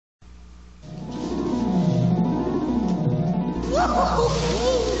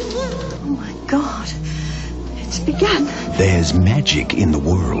Oh my God. It's begun. There's magic in the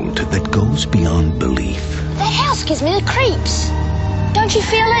world that goes beyond belief. That house gives me the creeps. Don't you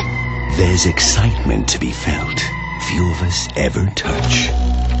feel it? There's excitement to be felt few of us ever touch.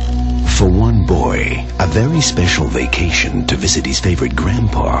 For one boy, a very special vacation to visit his favorite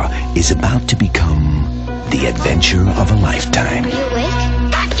grandpa is about to become the adventure of a lifetime. Are you awake?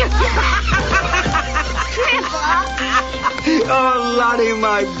 Grandpa! Oh, Lottie,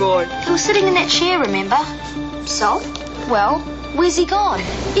 my boy. He was sitting in that chair, remember? So? Well, where's he gone?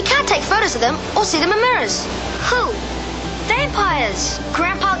 You can't take photos of them or see them in mirrors. Who? Vampires.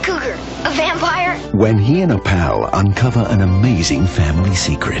 Grandpa Cougar, a vampire? When he and a pal uncover an amazing family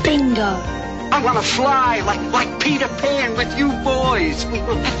secret. Bingo. I want to fly like Peter Pan with you boys. We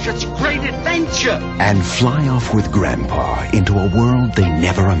will have such great adventure. And fly off with Grandpa into a world they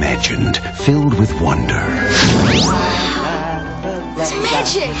never imagined, filled with wonder. It's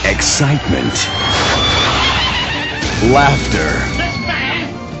magic. Excitement. Laughter. This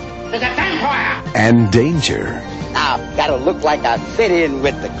man is a vampire. And danger. I've got to look like I fit in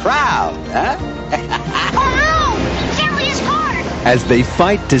with the crowd, huh? Oh no! Kelly is hard! As they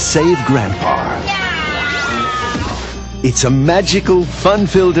fight to save Grandpa. It's a magical,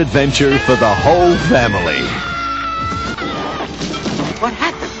 fun-filled adventure for the whole family. What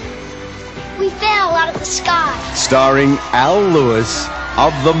happened? We fell out of the sky. Starring Al Lewis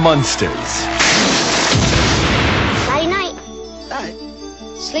of the Munsters. Nighty night. Night.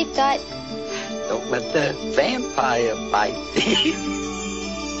 Sleep tight. Don't let the vampire bite.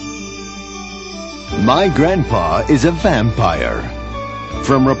 My Grandpa is a Vampire.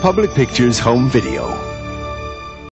 From Republic Pictures Home Video.